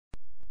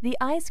The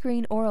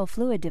iScreen oral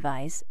fluid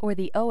device, or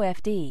the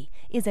OFD,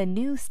 is a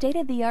new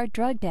state-of-the-art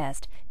drug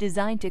test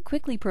designed to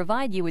quickly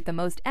provide you with the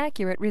most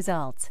accurate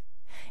results.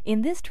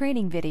 In this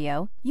training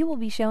video, you will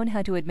be shown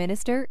how to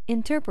administer,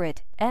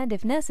 interpret, and,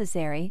 if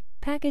necessary,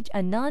 package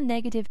a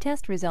non-negative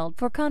test result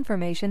for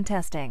confirmation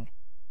testing.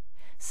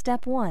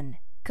 Step 1.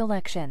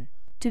 Collection.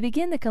 To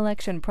begin the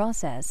collection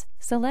process,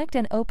 select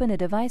and open a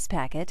device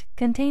packet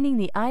containing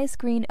the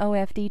iScreen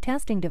OFD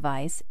testing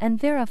device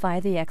and verify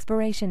the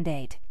expiration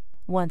date.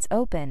 Once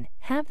open,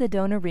 have the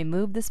donor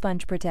remove the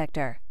sponge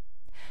protector.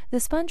 The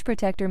sponge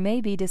protector may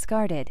be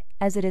discarded,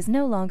 as it is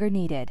no longer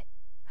needed.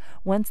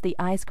 Once the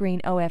iScreen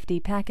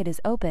OFD packet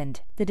is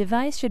opened, the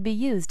device should be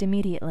used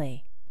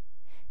immediately.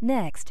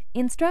 Next,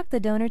 instruct the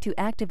donor to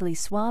actively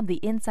swab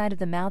the inside of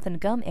the mouth and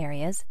gum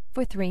areas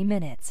for 3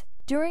 minutes.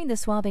 During the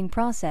swabbing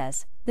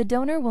process, the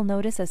donor will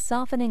notice a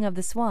softening of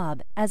the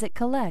swab as it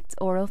collects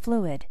oral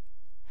fluid.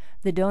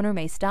 The donor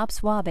may stop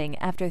swabbing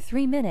after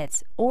 3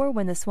 minutes or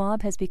when the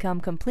swab has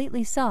become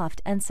completely soft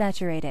and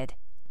saturated.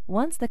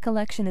 Once the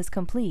collection is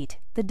complete,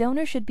 the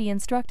donor should be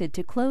instructed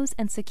to close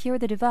and secure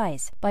the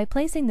device by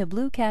placing the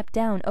blue cap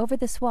down over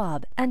the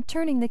swab and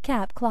turning the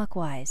cap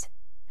clockwise.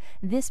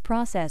 This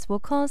process will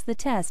cause the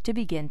test to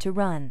begin to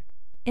run.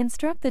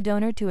 Instruct the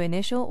donor to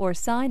initial or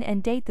sign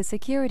and date the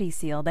security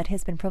seal that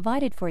has been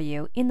provided for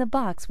you in the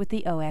box with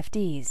the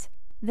OFDs.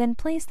 Then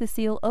place the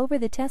seal over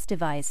the test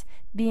device,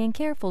 being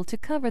careful to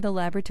cover the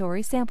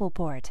laboratory sample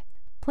port.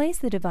 Place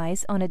the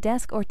device on a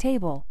desk or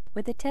table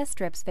with the test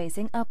strips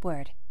facing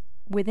upward.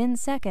 Within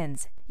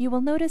seconds, you will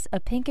notice a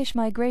pinkish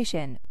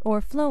migration or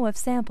flow of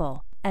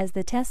sample as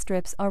the test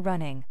strips are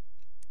running.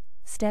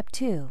 Step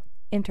 2.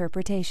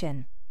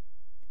 Interpretation.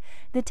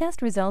 The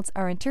test results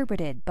are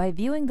interpreted by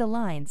viewing the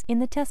lines in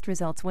the test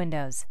results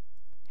windows.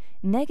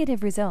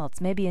 Negative results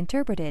may be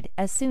interpreted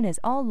as soon as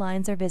all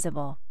lines are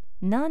visible.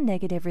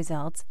 Non-negative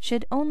results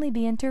should only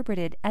be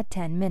interpreted at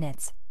 10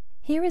 minutes.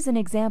 Here is an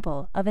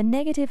example of a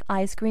negative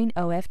iScreen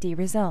OFD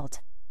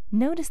result.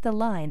 Notice the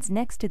lines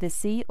next to the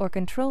C or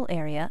control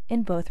area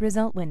in both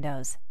result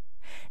windows.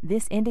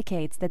 This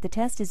indicates that the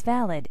test is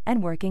valid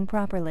and working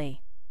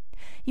properly.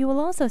 You will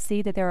also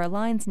see that there are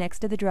lines next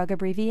to the drug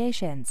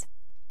abbreviations.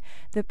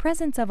 The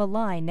presence of a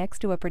line next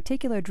to a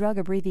particular drug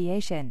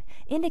abbreviation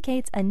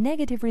indicates a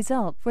negative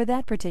result for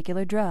that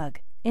particular drug.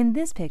 In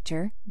this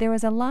picture, there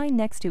is a line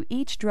next to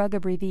each drug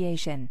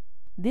abbreviation.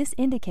 This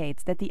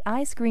indicates that the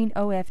iScreen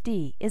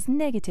OFD is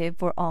negative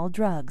for all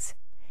drugs.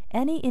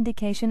 Any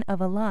indication of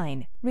a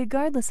line,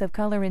 regardless of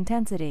color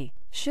intensity,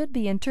 should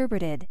be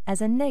interpreted as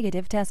a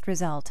negative test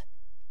result.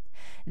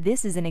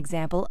 This is an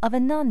example of a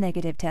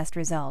non-negative test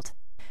result.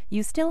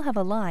 You still have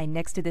a line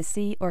next to the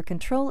C or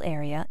control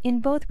area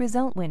in both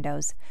result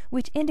windows,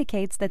 which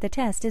indicates that the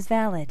test is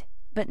valid.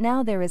 But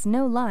now there is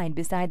no line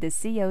beside the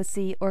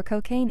COC or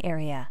cocaine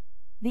area.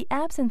 The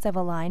absence of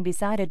a line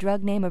beside a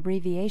drug name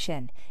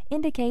abbreviation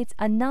indicates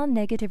a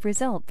non-negative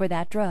result for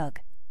that drug.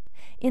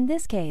 In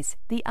this case,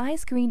 the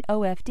iScreen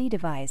OFD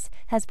device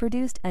has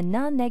produced a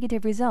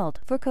non-negative result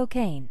for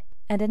cocaine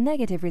and a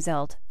negative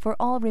result for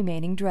all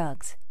remaining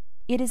drugs.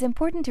 It is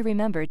important to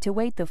remember to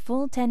wait the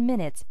full 10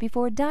 minutes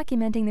before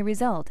documenting the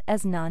result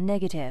as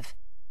non-negative.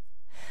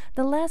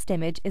 The last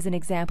image is an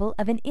example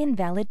of an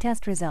invalid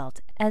test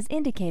result, as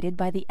indicated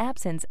by the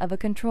absence of a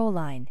control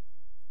line.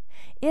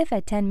 If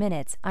at 10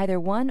 minutes either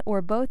one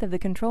or both of the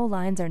control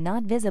lines are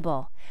not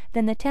visible,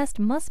 then the test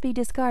must be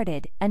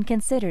discarded and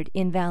considered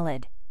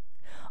invalid.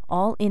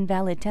 All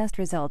invalid test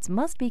results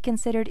must be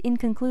considered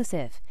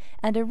inconclusive,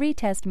 and a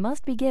retest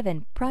must be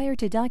given prior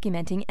to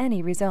documenting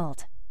any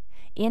result.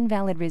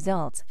 Invalid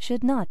results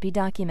should not be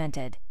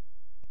documented.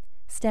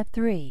 Step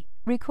 3.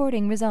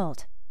 Recording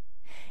result.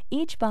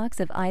 Each box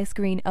of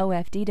iScreen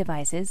OFD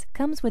devices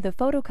comes with a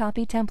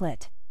photocopy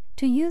template.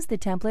 To use the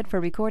template for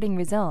recording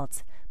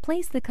results,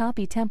 place the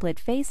copy template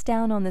face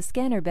down on the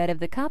scanner bed of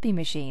the copy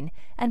machine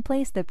and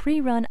place the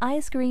pre-run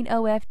iScreen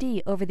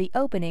OFD over the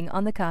opening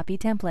on the copy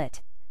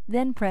template.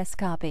 Then press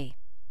Copy.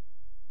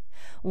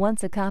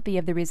 Once a copy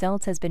of the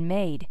results has been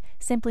made,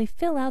 simply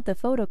fill out the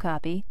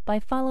photocopy by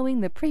following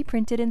the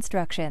pre-printed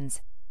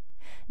instructions.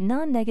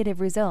 Non-negative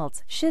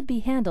results should be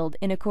handled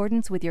in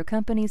accordance with your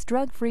company's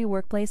drug-free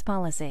workplace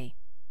policy.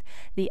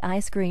 The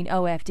iScreen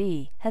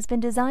OFD has been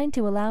designed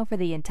to allow for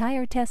the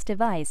entire test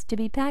device to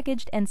be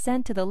packaged and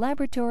sent to the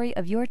laboratory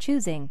of your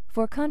choosing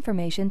for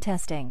confirmation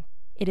testing.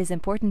 It is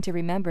important to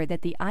remember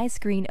that the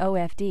iScreen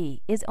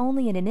OFD is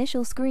only an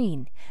initial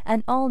screen,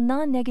 and all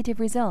non-negative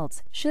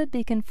results should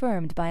be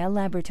confirmed by a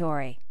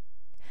laboratory.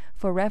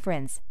 For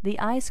reference, the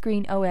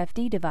iScreen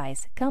OFD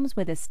device comes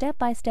with a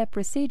step-by-step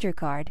procedure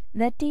card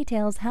that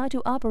details how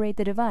to operate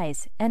the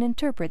device and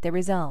interpret the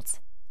results.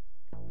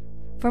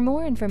 For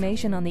more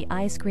information on the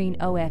iScreen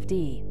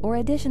OFD or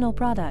additional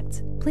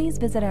products, please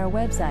visit our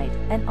website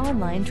and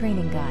online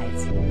training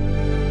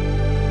guides.